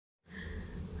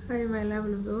Hi my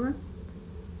lovely viewers,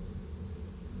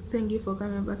 thank you for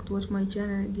coming back to watch my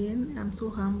channel again. I'm so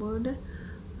humbled.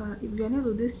 If you are new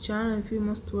to this channel, I feel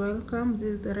most welcome. This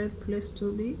is the right place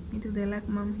to be. It is the like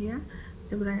mom here.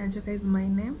 Deborah is my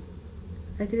name.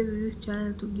 I created this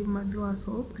channel to give my viewers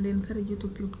hope and encourage you to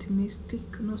be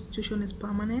optimistic. No situation is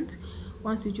permanent.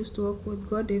 Once you choose to work with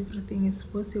God, everything is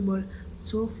possible.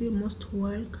 So feel most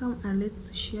welcome and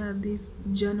let's share this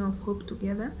journey of hope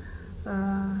together.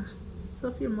 So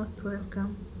feel most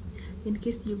welcome. In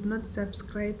case you've not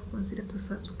subscribed, consider to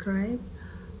subscribe.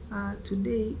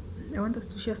 Today I want us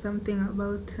to share something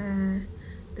about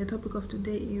the topic of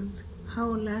today is how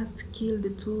lust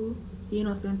killed two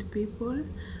innocent people.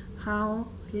 How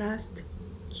lust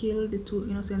killed two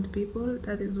innocent people.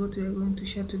 That is what we are going to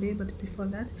share today. But before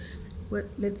that,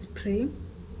 let's pray.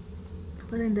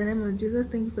 Father, in the name of Jesus,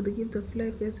 thank you for the gift of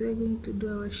life. As we are going to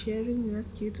do our sharing, we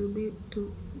ask you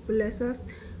to bless us,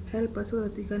 help us so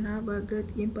that we can have a great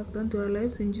impact onto our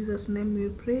lives. In Jesus' name we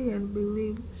pray and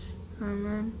believe.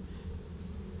 Amen.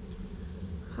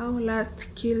 How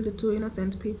lust killed two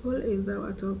innocent people is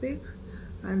our topic,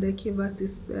 and the key verse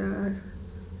is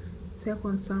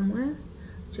 2 Samuel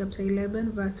chapter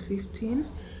 11 verse 15.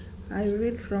 I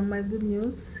read from my good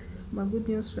news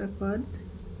records.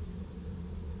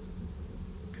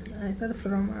 I start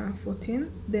from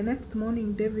 14. The next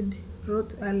morning David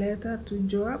wrote a letter to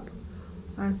Joab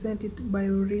and sent it by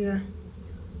Uriah.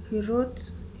 He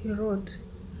wrote,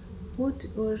 put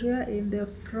Uriah in the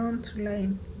front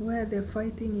line where the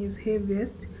fighting is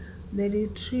heaviest, the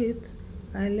retreat,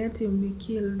 and let him be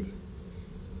killed.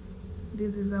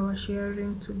 This is our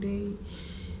sharing today.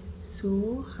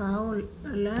 So how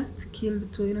lust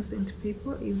killed two innocent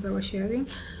people is our sharing.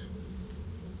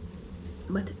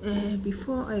 But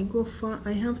before I go far,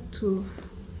 I have to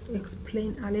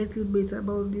explain a little bit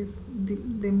about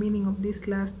the meaning of this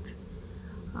lust.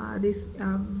 There's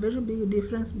a very big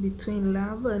difference between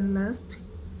love and lust.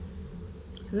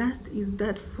 Lust is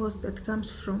that force that comes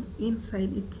from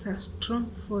inside. It's a strong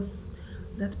force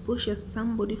that pushes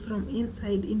somebody from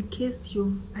inside. In case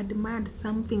you've admired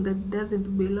something that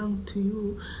doesn't belong to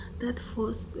you, that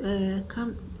force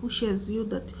pushes you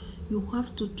that you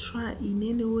have to try in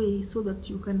any way so that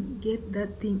you can get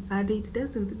that thing, and it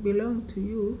doesn't belong to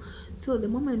you. So the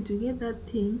moment you get that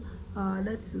thing,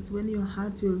 that is when your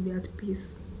heart will be at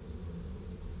peace.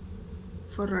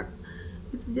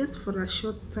 It's just for a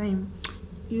short time.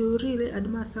 You really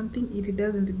admire something, it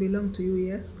doesn't belong to you,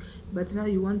 yes, but now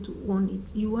you want to own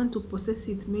it, you want to possess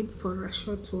it, maybe for a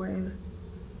short while.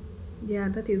 Yeah,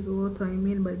 that is what I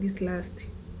mean by this lust.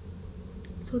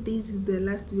 So this is the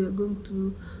lust we are going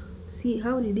to see.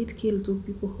 How did it kill two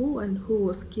people? Who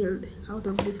was killed out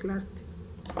of this lust?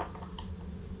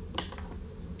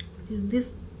 Is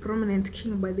this prominent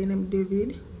king by the name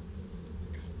David.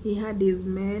 He had his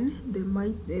men,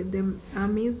 the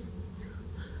armies,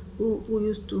 who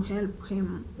used to help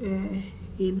him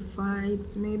in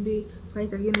fights, maybe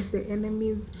fight against the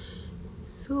enemies.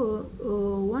 So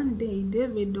one day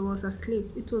David was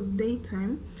asleep. It was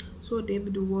daytime, so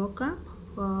David woke up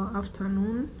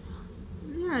afternoon.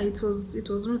 Yeah, it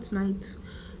was not night.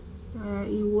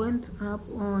 He went up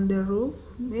on the roof.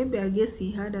 Maybe I guess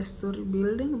he had a story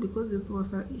building because it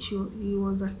was he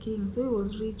was a king, so he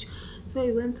was rich. So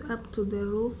he went up to the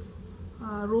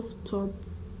rooftop.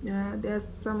 There's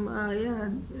some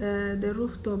the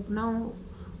rooftop now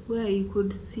where you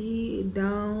could see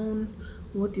down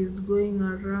what is going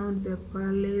around the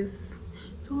palace.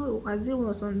 So as he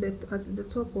was on the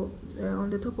top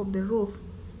of the roof,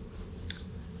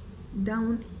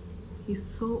 down he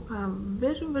saw a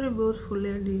very, very beautiful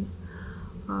lady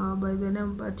by the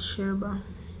name Bathsheba.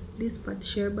 This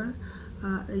Bathsheba,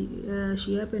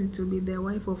 she happened to be the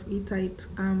wife of Hittite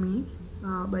army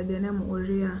by the name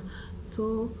Uriah.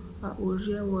 So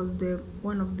Uriah was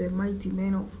one of the mighty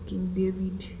men of King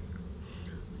David.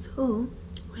 So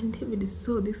when David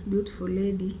saw this beautiful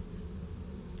lady,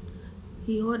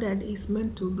 he ordered his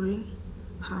men to bring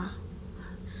her.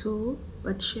 So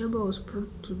Bathsheba was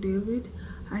brought to David,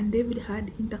 and David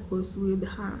had intercourse with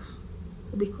her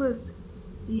because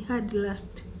he had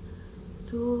lust.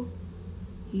 So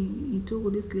he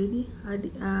took this lady,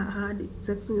 had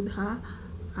sex with her,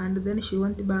 and then she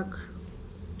went back.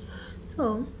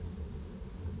 So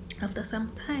after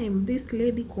some time, this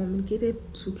lady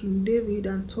communicated to King David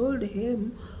and told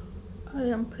him, I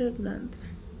am pregnant.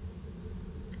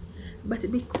 But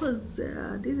because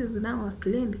this is now a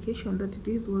clear indication that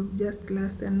this was just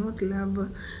lust and not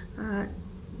love,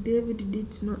 David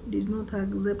did not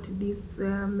accept this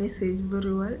message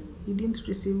very well. He didn't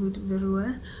receive it very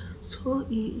well. So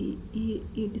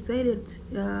he decided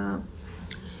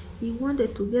he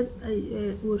wanted to get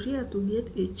Uriah to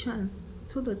get a chance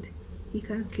so that he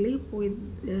can sleep with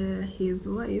his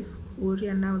wife,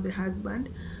 Uriah now the husband,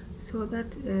 so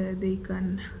that they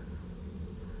can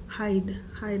hide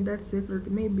that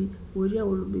secret. Maybe Uriah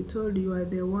will be told, you are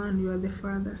the one, you are the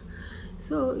father.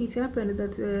 So it happened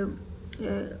that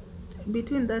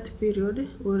between that period,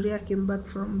 Uriah came back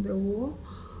from the war,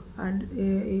 and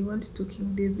he went to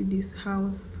King David's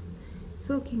house.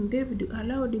 So King David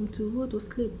allowed him to go to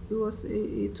sleep.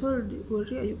 He told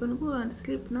Uriah, you can go and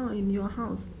sleep now in your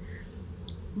house.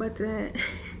 But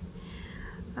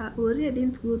Uriah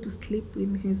didn't go to sleep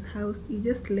in his house. He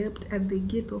just slept at the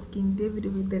gate of King David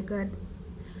with the guards.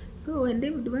 So when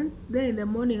David went there in the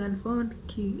morning and found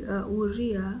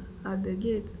Uriah at the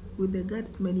gate with the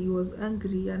guardsmen, he was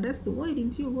angry and asked, why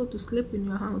didn't you go to sleep in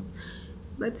your house?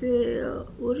 But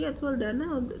Uriah told her,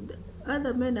 now the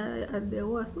other men are at the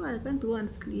war, so I can't go and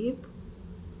sleep.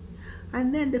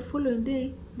 And then the following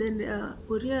day, then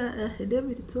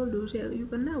David told Uriah, you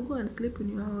can now go and sleep in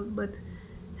your house. But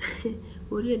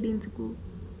Uriah didn't go.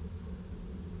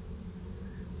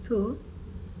 So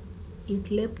he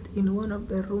slept in one of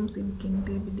the rooms in King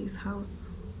David's house.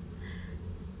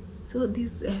 So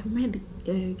this made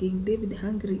King David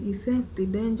hungry. He sensed the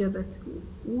danger that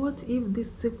what if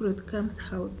this secret comes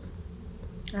out?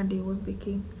 And he was the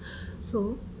king.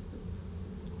 So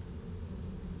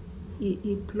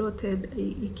he plotted,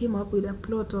 he came up with a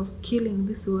plot of killing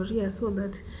this Uriah so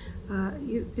that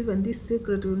even this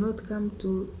secret will not come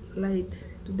to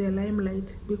the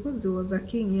limelight, because he was a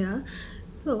king here.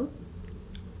 So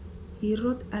he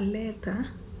wrote a letter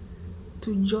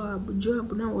to Joab.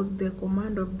 Joab now was the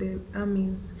commander of the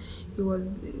armies. He was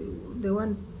the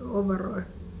one overall.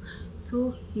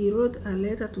 So he wrote a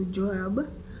letter to Joab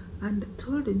and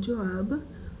told Joab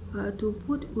to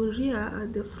put Uriah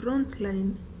at the front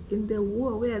line in the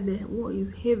war, where the war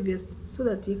is heaviest, so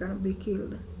that he can be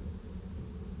killed.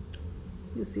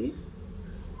 You see?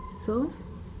 So,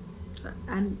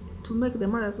 and to make the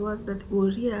matters worse, that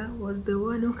Uriah was the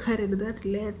one who carried that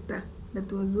letter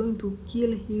that was going to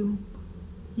kill him.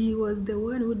 He was the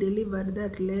one who delivered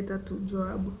that letter to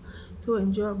Joab. So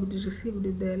when Joab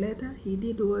received the letter, he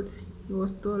did what he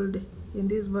was told. In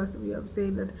this verse, we have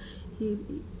said that he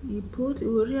put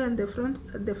Uriah at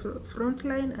the front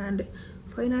line, and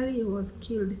finally he was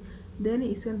killed. Then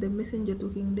he sent the messenger to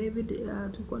King David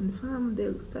to confirm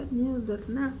the sad news that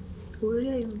now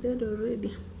Uriah is dead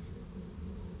already.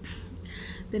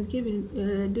 Then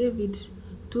David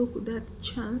took that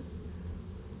chance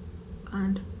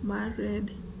and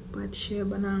married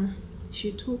Bathsheba. Now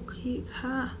she took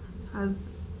her as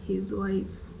his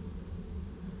wife.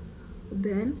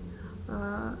 Then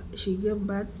she gave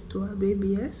birth to a baby,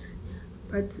 yes,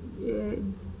 but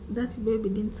that baby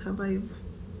didn't survive.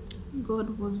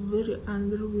 God was very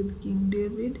angry with King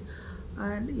David,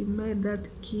 and he made that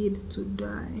kid to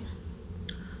die.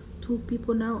 2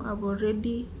 people now have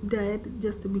already died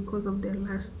just because of their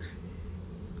lust.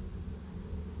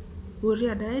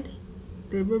 Uriah died,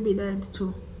 the baby died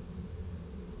too.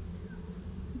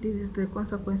 This is the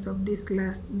consequence of this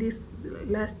lust. This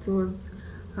lust was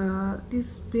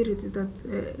this spirit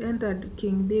that entered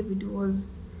King David was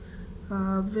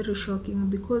very shocking,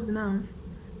 because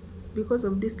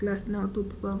of this lust, now 2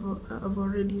 people have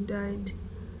already died.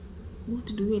 What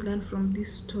do we learn from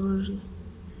this story?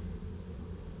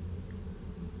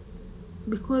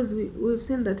 Because we've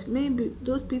seen that maybe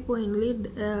those people in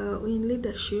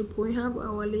leadership, we have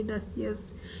our leaders,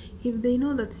 yes, if they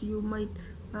know that you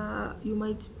might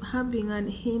having a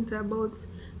hint about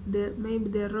maybe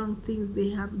the wrong things they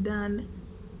have done,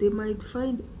 they might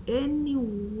find any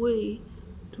way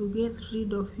to get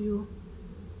rid of you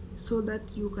so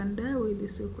that you can die with the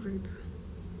secret.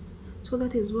 So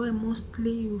that is why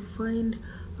mostly you find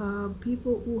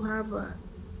people who have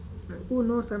who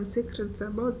know some secrets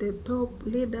about the top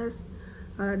leaders,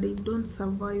 they don't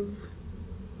survive.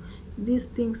 This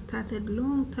thing started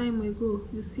long time ago.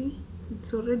 You see,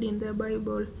 it's already in the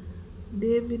Bible.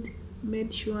 David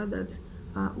made sure that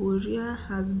Uriah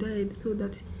has died, so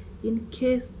that in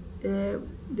case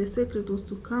the secret was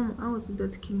to come out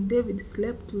that King David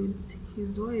slept with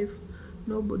his wife,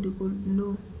 nobody could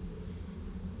know,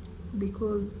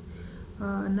 because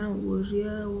now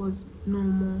Uriah was no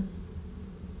more.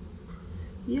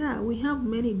 Yeah, we have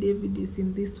many Davids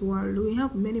in this world. We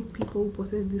have many people who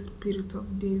possess the spirit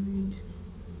of David.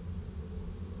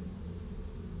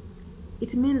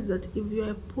 It means that if you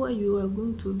are poor, you are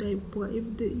going to die poor.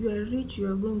 If you are rich, you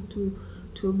are going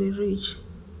to be rich.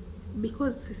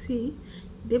 Because see,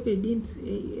 David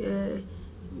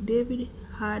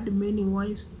had many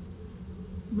wives.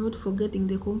 not forgetting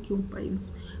the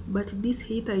concubines. But this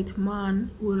Hittite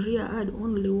man, Uriah, had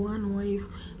only one wife,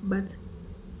 but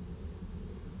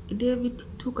David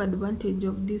took advantage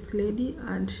of this lady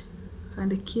and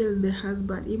killed the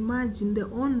husband. Imagine, the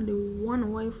only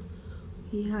one wife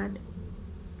he had.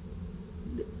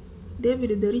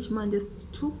 David, the rich man,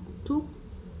 just took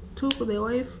the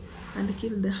wife and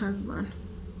killed the husband.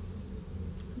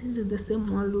 This is the same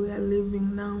world we are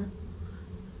living now.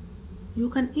 You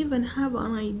can even have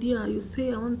an idea. You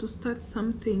say, I want to start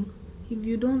something. If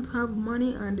you don't have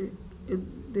money and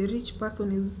the rich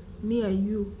person is near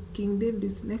you, King David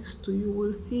is next to you,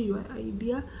 will see your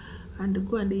idea and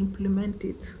go and implement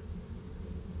it.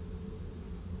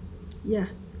 Yeah,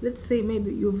 let's say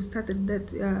maybe you've started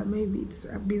that, maybe it's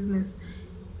a business.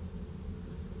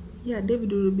 Yeah,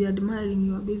 David will be admiring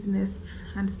your business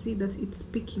and see that it's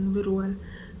speaking very well.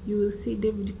 You will see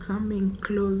David coming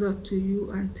closer to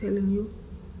you and telling you,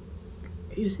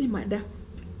 you see, madam,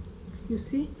 you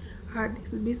see,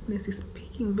 this business is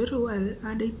speaking very well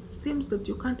and it seems that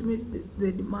you can't meet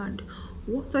the demand.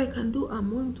 What I can do, I'm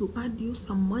going to add you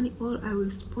some money, or I will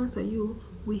sponsor you.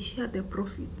 We share the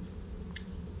profits.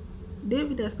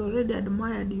 David has already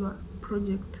admired your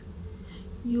project.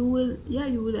 You will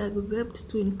accept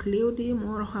to include him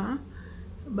or her,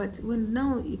 but when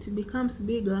now it becomes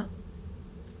bigger,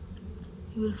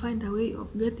 you will find a way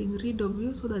of getting rid of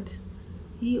you so that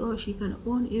he or she can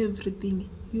own everything.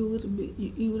 You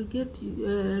will get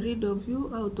rid of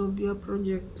you out of your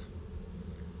project.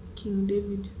 King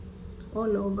David,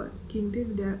 all over. King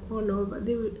David, they are all over.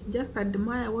 They will just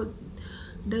admire what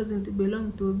doesn't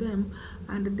belong to them,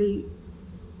 and they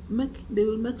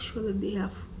will make sure that they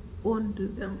have owned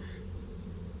them.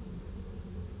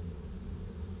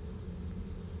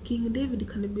 King David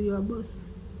can be your boss.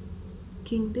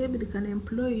 King David can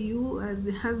employ you as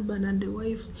a husband and a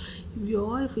wife. If your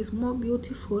wife is more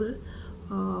beautiful,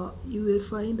 you will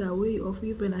find a way of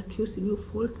even accusing you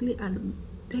falsely and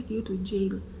take you to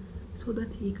jail so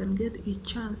that he can get a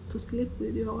chance to sleep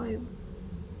with your wife.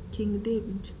 King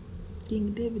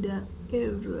David are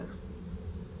everywhere.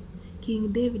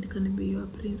 King David can be your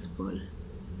principal.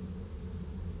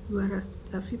 You are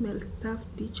a female staff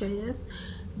teacher, yes,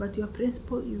 but your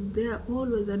principal is there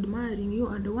always admiring you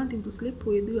and wanting to sleep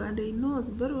with you, and he knows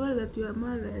very well that you are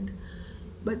married.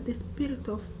 But the spirit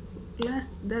of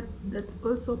lust that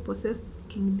also possessed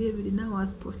King David now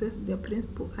has possessed the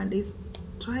principal and is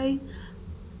trying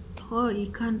all he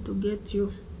can to get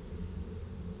you.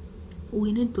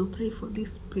 We need to pray for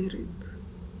this spirit.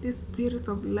 This spirit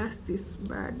of lust is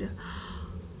bad.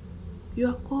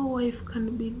 Your co-wife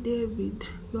can be David.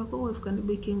 Your co-wife can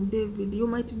be King David. You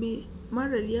might be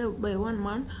married here by one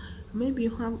man. Maybe you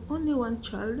have only one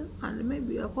child, and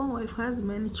maybe your co-wife has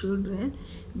many children,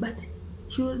 but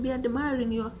she will be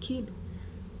admiring your kid.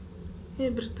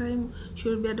 Every time she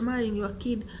will be admiring your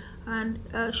kid, and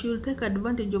she will take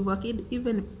advantage of your kid,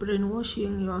 even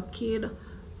brainwashing your kid,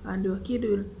 and your kid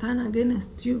will turn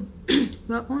against you.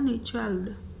 Your only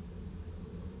child.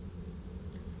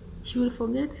 She will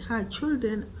forget her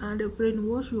children and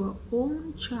brainwash your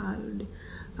own child,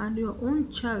 and your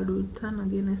own child will turn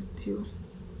against you.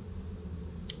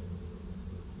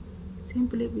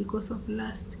 Simply because of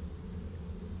lust.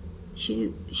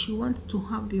 She wants to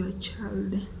have your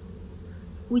child,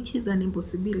 which is an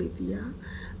impossibility, yeah?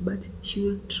 But she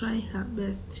will try her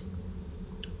best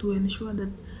to ensure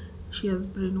that she has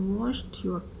brainwashed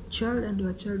your child and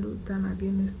your child will turn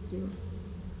against you.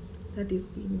 That is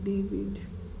King David.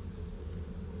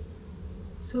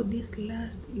 So this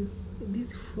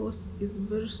force is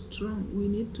very strong. We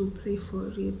need to pray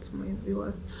for it, my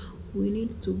viewers. We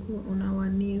need to go on our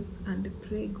knees and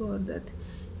pray God that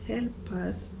help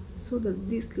us so that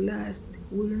this lust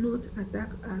will not attack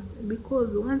us,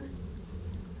 because once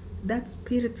that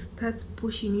spirit starts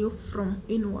pushing you from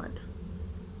inward,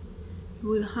 you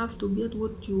will have to get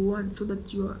what you want so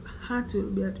that your heart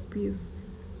will be at peace,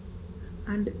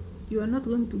 and you are not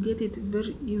going to get it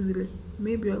very easily.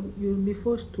 Maybe you'll be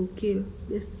forced to kill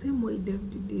the same way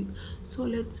David did. So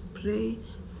let's pray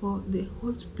for the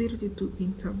Holy Spirit to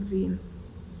intervene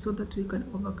so that we can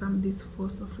overcome this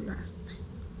force of lust.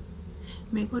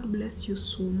 May God bless you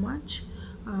so much.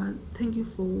 Thank you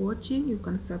for watching. You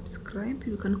can subscribe,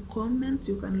 you can comment,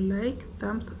 you can like,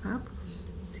 thumbs up.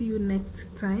 See you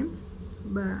next time.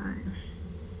 Bye.